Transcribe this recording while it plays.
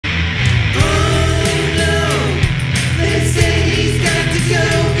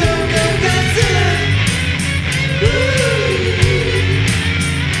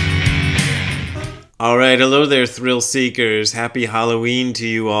right, hello there, thrill seekers. Happy Halloween to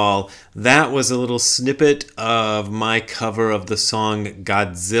you all. That was a little snippet of my cover of the song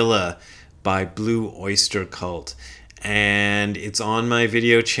Godzilla by Blue Oyster Cult. And it's on my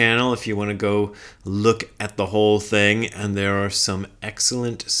video channel if you want to go look at the whole thing. And there are some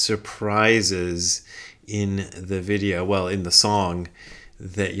excellent surprises in the video, well, in the song,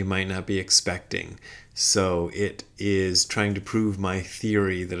 that you might not be expecting. So it is trying to prove my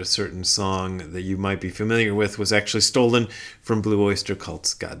theory that a certain song that you might be familiar with was actually stolen from Blue Oyster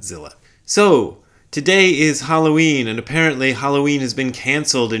Cult's Godzilla. So today is Halloween, and apparently Halloween has been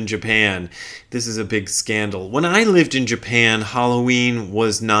canceled in Japan. This is a big scandal. When I lived in Japan, Halloween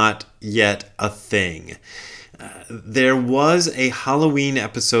was not yet a thing. There was a Halloween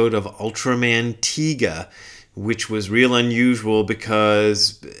episode of Ultraman Tiga, which was real unusual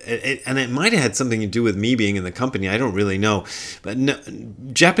because, and it might have had something to do with me being in the company, I don't really know. But no,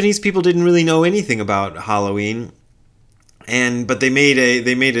 Japanese people didn't really know anything about Halloween, but they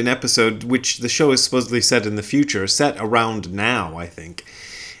made an episode, which the show is supposedly set in the future, set around now, I think,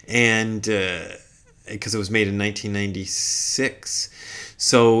 and because it was made in 1996.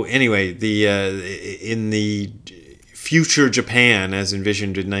 So anyway, in the future Japan, as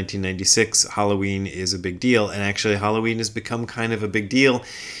envisioned in 1996, Halloween is a big deal. And actually, Halloween has become kind of a big deal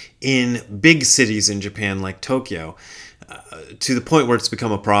in big cities in Japan, like Tokyo, to the point where it's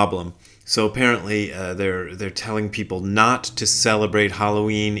become a problem. So apparently, they're telling people not to celebrate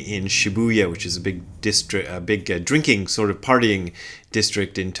Halloween in Shibuya, which is a big district, a big drinking sort of partying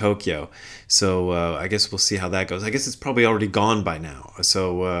district in Tokyo. So I guess we'll see how that goes. I guess it's probably already gone by now.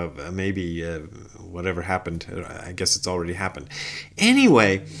 So maybe whatever happened, I guess it's already happened.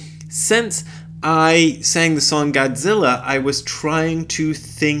 Anyway, since I sang the song Godzilla, I was trying to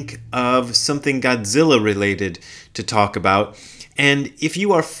think of something Godzilla related to talk about. And if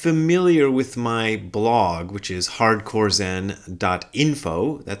you are familiar with my blog, which is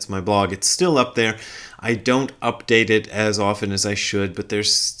hardcorezen.info, that's my blog, it's still up there. I don't update it as often as I should, but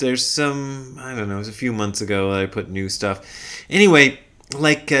there's some, I don't know, it was a few months ago that I put new stuff. Anyway,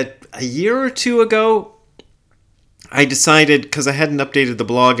 like a year or two ago, I decided, because I hadn't updated the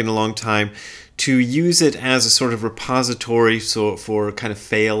blog in a long time, to use it as a sort of repository for kind of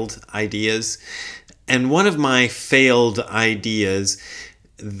failed ideas. And one of my failed ideas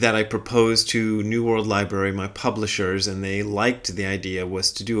that I proposed to New World Library, my publishers, and they liked the idea,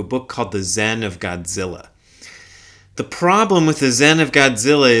 was to do a book called The Zen of Godzilla. The problem with The Zen of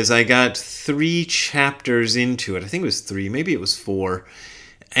Godzilla is I got 3 chapters into it. I think it was 3, maybe it was 4.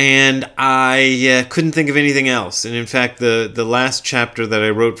 And I couldn't think of anything else. And in fact, the last chapter that I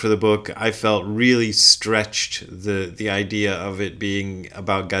wrote for the book, I felt really stretched the idea of it being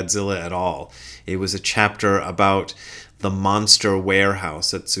about Godzilla at all. It was a chapter about the Monster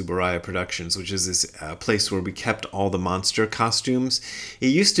Warehouse at Tsuburaya Productions, which is this place where we kept all the monster costumes. It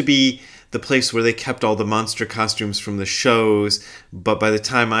used to be the place where they kept all the monster costumes from the shows, but by the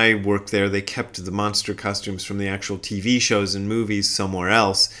time I worked there, they kept the monster costumes from the actual TV shows and movies somewhere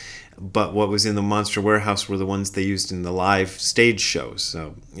else. But what was in the Monster Warehouse were the ones they used in the live stage shows.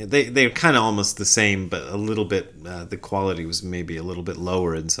 So they're kind of almost the same, but a little bit, the quality was maybe a little bit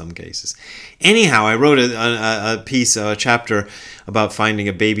lower in some cases. Anyhow, I wrote a chapter about finding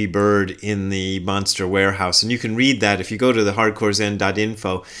a baby bird in the Monster Warehouse. And you can read that if you go to the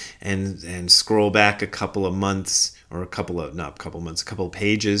hardcorezen.info and scroll back a couple of months, or a couple of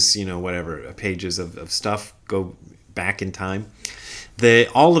pages, you know, whatever, pages of stuff, go back in time.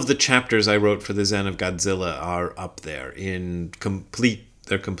 All of the chapters I wrote for the Zen of Godzilla are up there in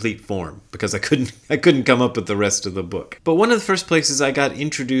their complete form, because I couldn't come up with the rest of the book. But one of the first places I got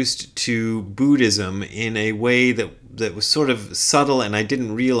introduced to Buddhism in a way that was sort of subtle, and I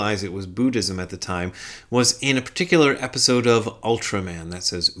didn't realize it was Buddhism at the time, was in a particular episode of Ultraman that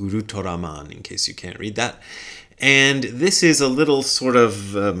says Urutoraman, in case you can't read that. And this is a little sort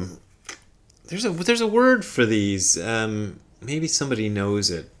of there's a word for these. Maybe somebody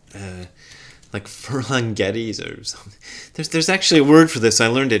knows it, like Ferlinghettis or something. There's actually a word for this. I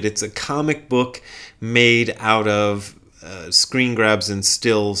learned it. It's a comic book made out of screen grabs and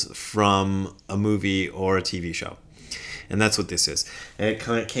stills from a movie or a TV show, and that's what this is. And it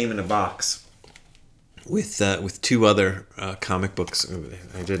kind of came in a box with 2 other comic books.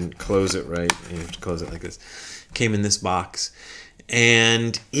 I didn't close it right. You have to close it like this. It came in this box,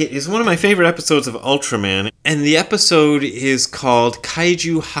 and it is one of my favorite episodes of Ultraman. And the episode is called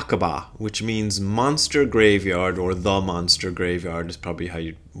Kaiju Hakaba, which means monster graveyard, or the monster graveyard is probably how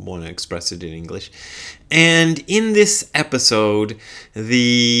you want to express it in English. And in this episode,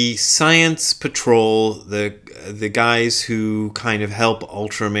 the science patrol, the guys who kind of help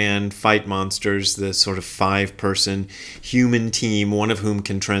Ultraman fight monsters, the sort of 5-person human team, one of whom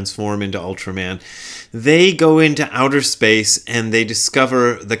can transform into Ultraman, they go into outer space and they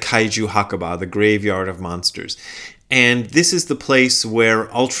discover the Kaiju Hakaba, the graveyard of monsters. And this is the place where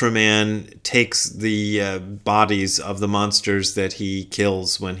Ultraman takes the bodies of the monsters that he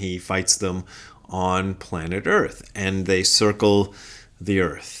kills when he fights them on planet Earth. And they circle the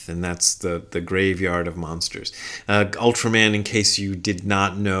Earth, and that's the graveyard of monsters. Ultraman, in case you did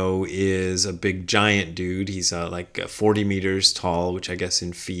not know, is a big giant dude. He's like 40 meters tall, which I guess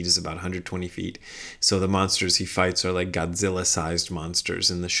in feet is about 120 feet. So the monsters he fights are like Godzilla-sized monsters,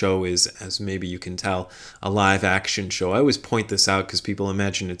 and the show is, as maybe you can tell, a live-action show. I always point this out because people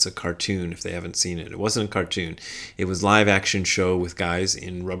imagine it's a cartoon if they haven't seen it. It wasn't a cartoon. It was live-action show with guys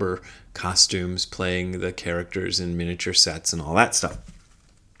in rubber costumes playing the characters in miniature sets and all that stuff.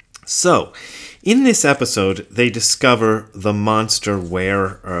 So, in this episode, they discover the monster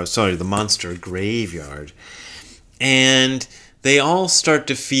the monster graveyard, and they all start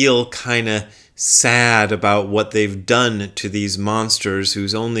to feel kind of sad about what they've done to these monsters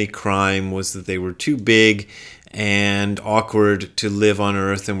whose only crime was that they were too big and awkward to live on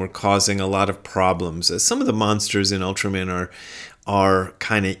Earth and were causing a lot of problems. Some of the monsters in Ultraman are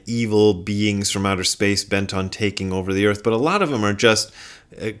kind of evil beings from outer space bent on taking over the Earth, but a lot of them are just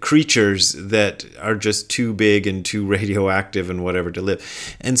creatures that are just too big and too radioactive and whatever to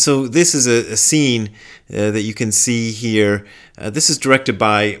live. And so this is a scene that you can see here. This is directed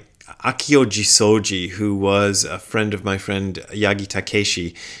by Akio Jisoji, who was a friend of my friend Yagi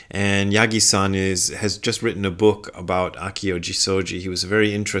Takeshi. And Yagi-san has just written a book about Akio Jisoji. He was a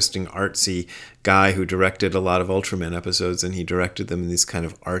very interesting, artsy guy who directed a lot of Ultraman episodes, and he directed them in this kind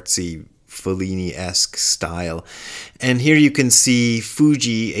of artsy, Fellini-esque style. And here you can see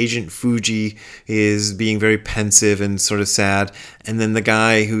Fuji, Agent Fuji, is being very pensive and sort of sad. And then the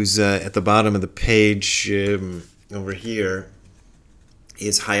guy who's at the bottom of the page over here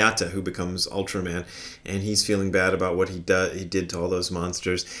is Hayata, who becomes Ultraman, and he's feeling bad about what he did to all those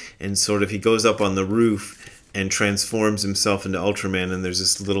monsters. And sort of he goes up on the roof and transforms himself into Ultraman, and there's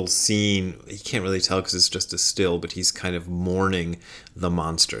this little scene, you can't really tell because it's just a still, but he's kind of mourning the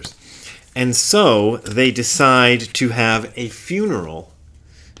monsters. And so they decide to have a funeral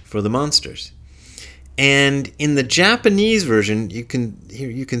for the monsters. And in the Japanese version, you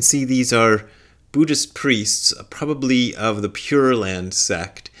can see these are Buddhist priests, probably of the Pure Land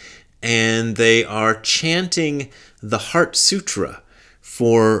sect, and they are chanting the Heart Sutra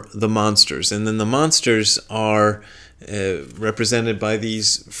for the monsters. And then the monsters are represented by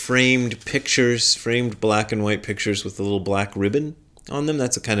these framed pictures, framed black and white pictures with a little black ribbon on them.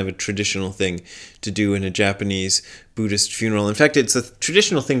 That's a kind of a traditional thing to do in a Japanese Buddhist funeral. In fact, it's a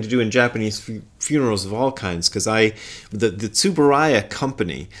traditional thing to do in Japanese funerals of all kinds, because the Tsuburaya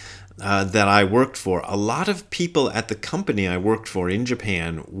company that I worked for, a lot of people at the company I worked for in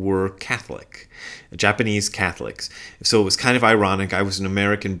Japan were Catholic, Japanese Catholics. So it was kind of ironic. I was an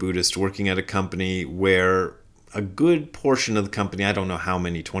American Buddhist working at a company where a good portion of the company, I don't know how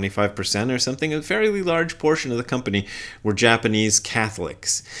many, 25% or something, a fairly large portion of the company were Japanese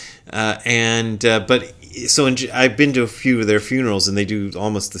Catholics. I've been to a few of their funerals, and they do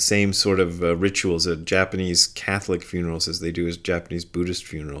almost the same sort of rituals at Japanese Catholic funerals as they do as Japanese Buddhist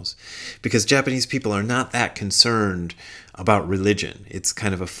funerals. Because Japanese people are not that concerned about religion. It's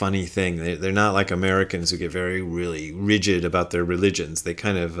kind of a funny thing. They're not like Americans who get very, really rigid about their religions. They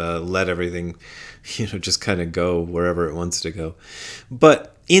kind of let everything, just kind of go wherever it wants to go.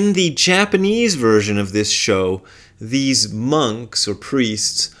 But in the Japanese version of this show, these monks or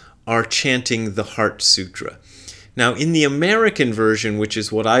priests are chanting the Heart Sutra. Now, in the American version, which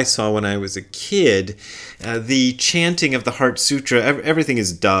is what I saw when I was a kid, the chanting of the Heart Sutra, everything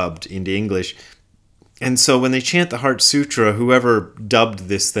is dubbed into English. And so when they chant the Heart Sutra, whoever dubbed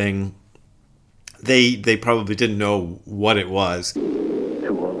this thing, they probably didn't know what it was.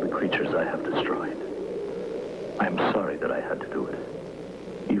 To all the creatures I have destroyed, I am sorry that I had to do it,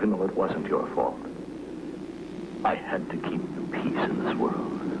 even though it wasn't your fault. I had to keep the peace in this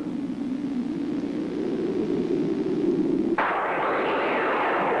world.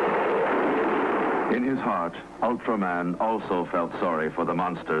 In his heart, Ultraman also felt sorry for the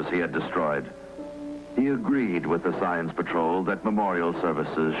monsters he had destroyed. He agreed with the Science Patrol that memorial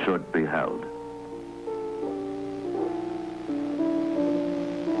services should be held.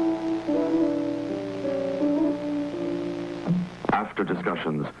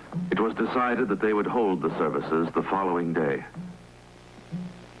 precautions, it was decided that they would hold the services the following day.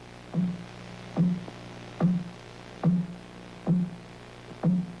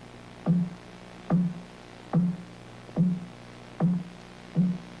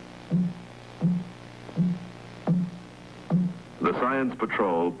 The Science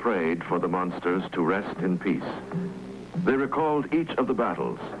Patrol prayed for the monsters to rest in peace. They recalled each of the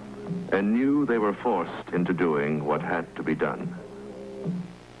battles and knew they were forced into doing what had to be done.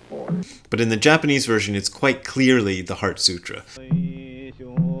 But in the Japanese version, it's quite clearly the Heart Sutra.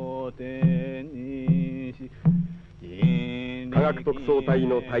 科学特捜隊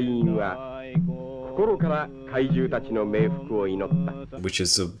の隊員は心から怪獣たちの冥福を祈った。 Which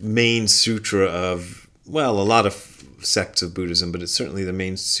is the main sutra of, well, a lot of sects of Buddhism, but it's certainly the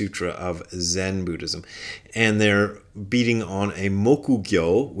main sutra of Zen Buddhism. And they're beating on a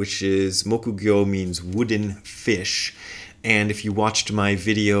mokugyo, mokugyo means wooden fish. And if you watched my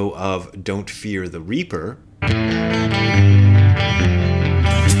video of Don't Fear the Reaper,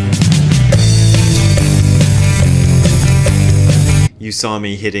 you saw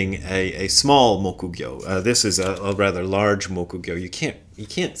me hitting a small mokugyo. This is a rather large mokugyo. You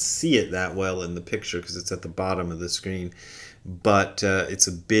can't see it that well in the picture because it's at the bottom of the screen, but it's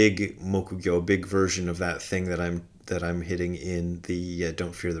a big mokugyo, a big version of that thing that I'm hitting in the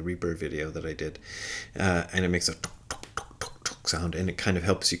Don't Fear the Reaper video that I did, and it makes a tuk, tuk, tuk, tuk, tuk sound, and it kind of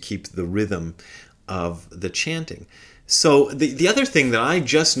helps you keep the rhythm of the chanting. So the other thing that I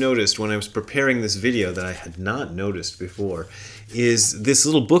just noticed when I was preparing this video that I had not noticed before is this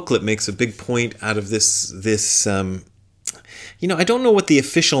little booklet makes a big point out of this you know, I don't know what the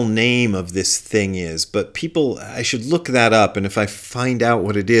official name of this thing is, but I should look that up, and if I find out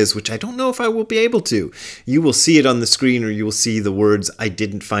what it is, which I don't know if I will be able to, you will see it on the screen, or you will see the words, I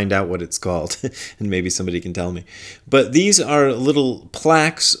didn't find out what it's called, and maybe somebody can tell me. But these are little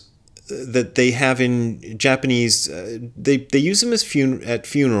plaques that they have in Japanese. They use them as at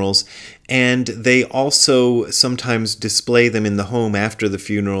funerals, and they also sometimes display them in the home after the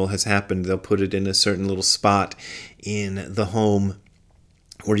funeral has happened. They'll put it in a certain little spot in the home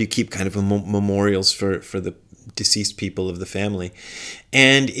where you keep kind of memorials for the deceased people of the family.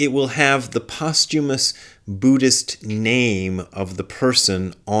 And it will have the posthumous Buddhist name of the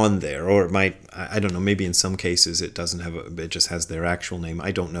person on there, or it might, I don't know, maybe in some cases it doesn't have it just has their actual name.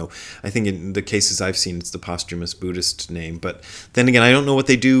 I don't know. I think in the cases I've seen it's the posthumous Buddhist name, but then again I don't know what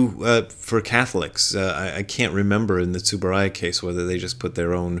they do for Catholics. I can't remember in the Tsuburaya case whether they just put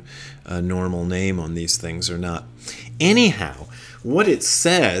their own normal name on these things or not. Anyhow, what it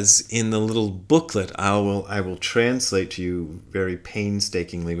says in the little booklet, I will translate to you very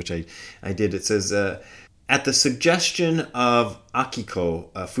painstakingly, which I did. It says, at the suggestion of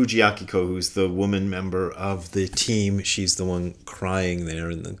Akiko, Fuji Akiko, who's the woman member of the team, she's the one crying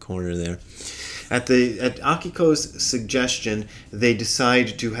there in the corner there. At Akiko's suggestion, they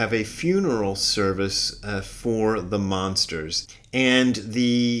decide to have a funeral service for the monsters. And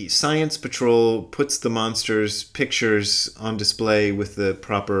the Science Patrol puts the monsters' pictures on display with the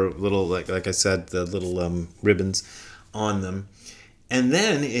proper little, like I said, the little ribbons on them. And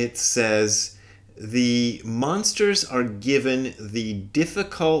then it says the monsters are given the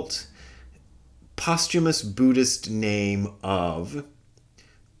difficult posthumous Buddhist name of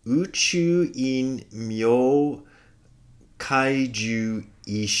Uchu in Myo Kaiju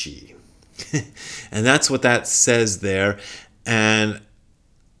Ishi. And that's what that says there. And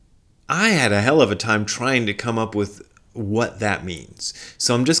I had a hell of a time trying to come up with what that means.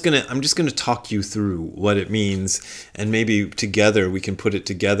 So I'm just gonna talk you through what it means, and maybe together we can put it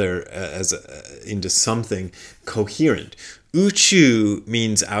together into something coherent. Uchu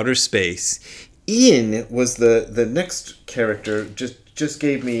means outer space. In was the next character, just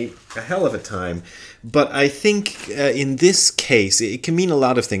gave me a hell of a time. But I think in this case, it can mean a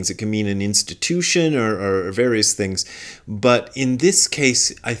lot of things. It can mean an institution or various things. But in this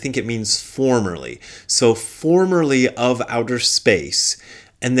case, I think it means formerly. So formerly of outer space.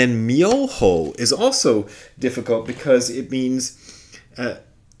 And then myoho is also difficult because it means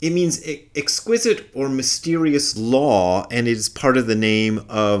exquisite or mysterious law, and it is part of the name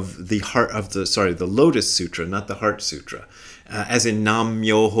of the Lotus Sutra, not the Heart Sutra. As in Nam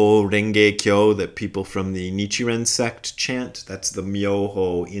Myoho Renge Kyo that people from the Nichiren sect chant. That's the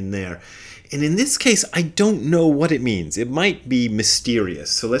Myoho in there. And in this case, I don't know what it means. It might be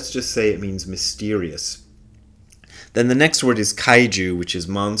mysterious. So let's just say it means mysterious. Then the next word is kaiju, which is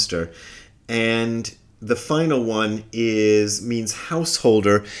monster. And the final one means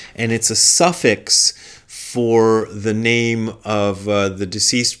householder, and it's a suffix for the name of the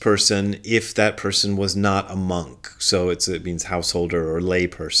deceased person if that person was not a monk. So it means householder or lay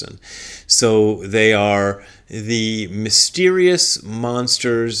person. So they are the mysterious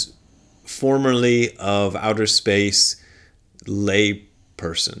monsters formerly of outer space lay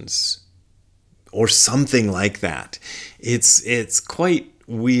persons, or something like that. It's quite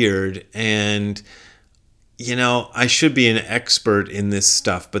weird, and you know, I should be an expert in this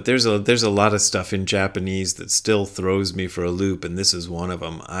stuff, but there's a lot of stuff in Japanese that still throws me for a loop, and this is one of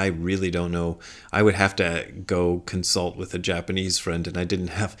them. I really don't know. I would have to go consult with a Japanese friend, and I didn't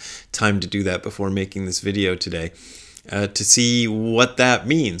have time to do that before making this video today. To see what that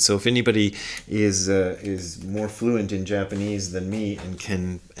means. So if anybody is more fluent in Japanese than me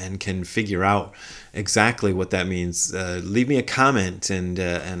and can figure out exactly what that means, leave me a comment, and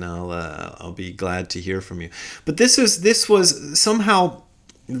I'll be glad to hear from you. But this was somehow,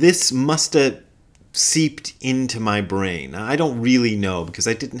 this must have seeped into my brain. I don't really know, because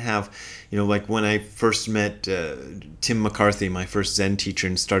I didn't have, you know, like when I first met Tim McCarthy, my first Zen teacher,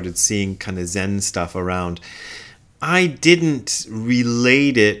 and started seeing kind of Zen stuff around, I didn't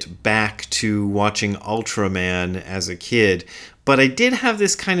relate it back to watching Ultraman as a kid, but I did have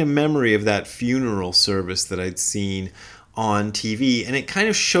this kind of memory of that funeral service that I'd seen on TV, and it kind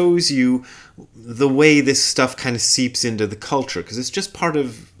of shows you the way this stuff kind of seeps into the culture, because it's just part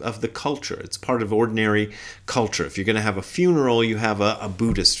of the culture. It's part of ordinary culture. If you're going to have a funeral, you have a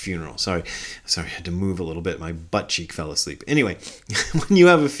Buddhist funeral. Sorry, I had to move a little bit. My butt cheek fell asleep. Anyway, when you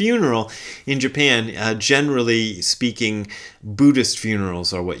have a funeral in Japan, generally speaking, Buddhist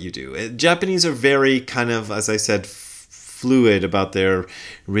funerals are what you do. Japanese are very kind of, as I said, fluid about their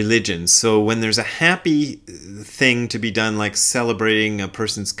religion. So when there's a happy thing to be done, like celebrating a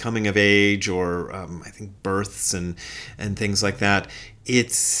person's coming of age, or I think births and things like that,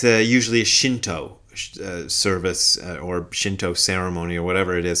 it's usually a Shinto service or Shinto ceremony or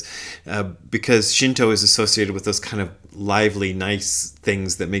whatever it is, because Shinto is associated with those kind of lively, nice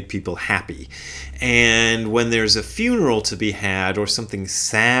things that make people happy. And when there's a funeral to be had or something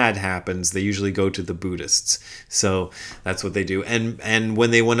sad happens, they usually go to the Buddhists. So that's what they do. And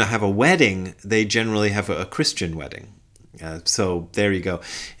when they want to have a wedding, they generally have a Christian wedding. So there you go.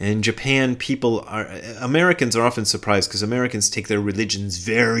 In Japan, Americans are often surprised, because Americans take their religions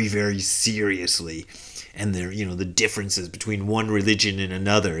very, very seriously. And the differences between one religion and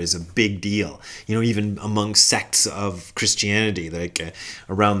another is a big deal. You know, even among sects of Christianity, like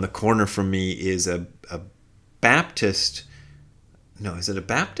around the corner from me is a Baptist. No, is it a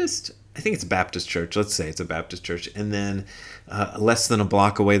Baptist? I think it's a Baptist church. Let's say it's a Baptist church. And then less than a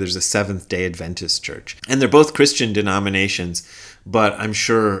block away, there's a Seventh-day Adventist church. And they're both Christian denominations, but I'm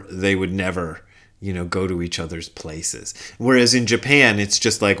sure they would never, go to each other's places. Whereas in Japan, it's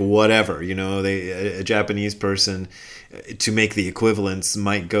just like whatever, a Japanese person, to make the equivalence,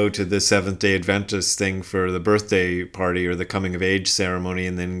 might go to the Seventh-day Adventist thing for the birthday party or the coming of age ceremony,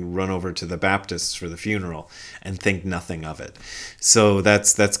 and then run over to the Baptists for the funeral and think nothing of it. So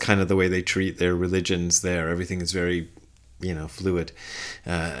that's kind of the way they treat their religions there. Everything is very, fluid.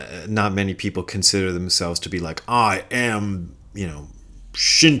 Not many people consider themselves to be like, I am,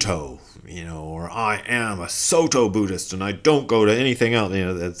 Shinto, or I am a Soto Buddhist and I don't go to anything else.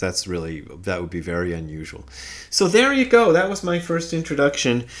 That would be very unusual. So there you go. That was my first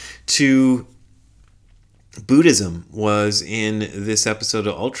introduction to Buddhism, was in this episode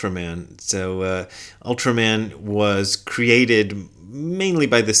of Ultraman. So Ultraman was created mainly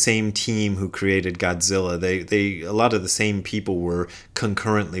by the same team who created Godzilla. A lot of the same people were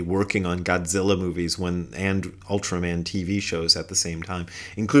concurrently working on Godzilla movies and Ultraman TV shows at the same time,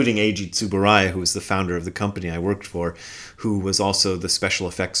 including Eiji Tsuburaya, who was the founder of the company I worked for, who was also the special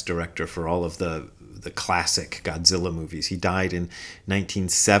effects director for all of the classic Godzilla movies. He died in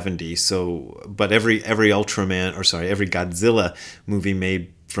 1970. But every Godzilla movie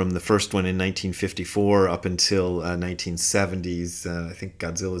made from the first one in 1954 up until 1970s, I think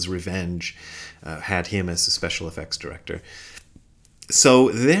Godzilla's Revenge had him as the special effects director. So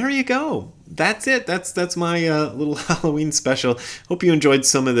there you go. That's it. That's my little Halloween special. Hope you enjoyed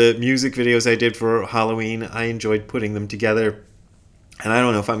some of the music videos I did for Halloween. I enjoyed putting them together. And I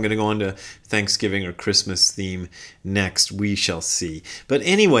don't know if I'm going to go on to Thanksgiving or Christmas theme next. We shall see. But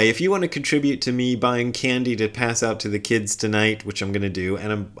anyway, if you want to contribute to me buying candy to pass out to the kids tonight, which I'm going to do,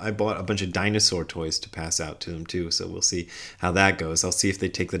 and I bought a bunch of dinosaur toys to pass out to them too, so we'll see how that goes. I'll see if they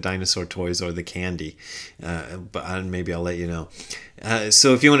take the dinosaur toys or the candy, but maybe I'll let you know.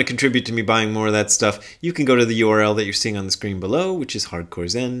 So if you want to contribute to me buying more of that stuff, you can go to the URL that you're seeing on the screen below, which is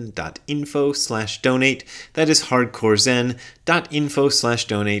hardcorezen.info/donate. That is hardcorezen.info/donate.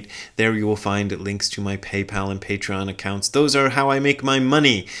 ziggy.info/donate. There you will find links to my PayPal and Patreon accounts. Those are how I make my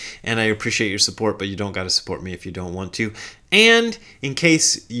money, and I appreciate your support, but you don't got to support me if you don't want to. And in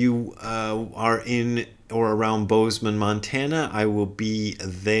case you are in or around Bozeman, Montana, I will be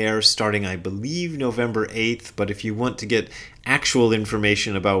there starting, I believe, November 8th. But if you want to get actual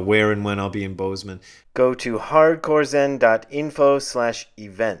information about where and when I'll be in Bozeman, go to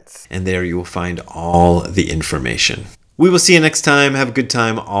hardcorezen.info/events. And there you will find all the information. We will see you next time. Have a good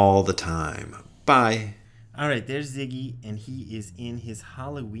time all the time. Bye. All right, there's Ziggy, and he is in his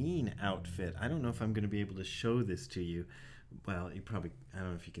Halloween outfit. I don't know if I'm going to be able to show this to you. Well, I don't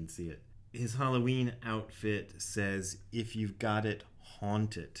know if you can see it. His Halloween outfit says, "If you've got it,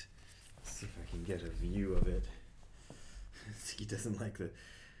 haunt it." Let's see if I can get a view of it. He doesn't like the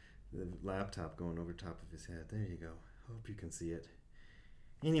laptop going over top of his head. There you go. Hope you can see it.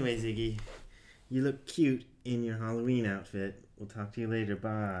 Anyway, Ziggy, you look cute in your Halloween outfit. We'll talk to you later.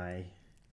 Bye.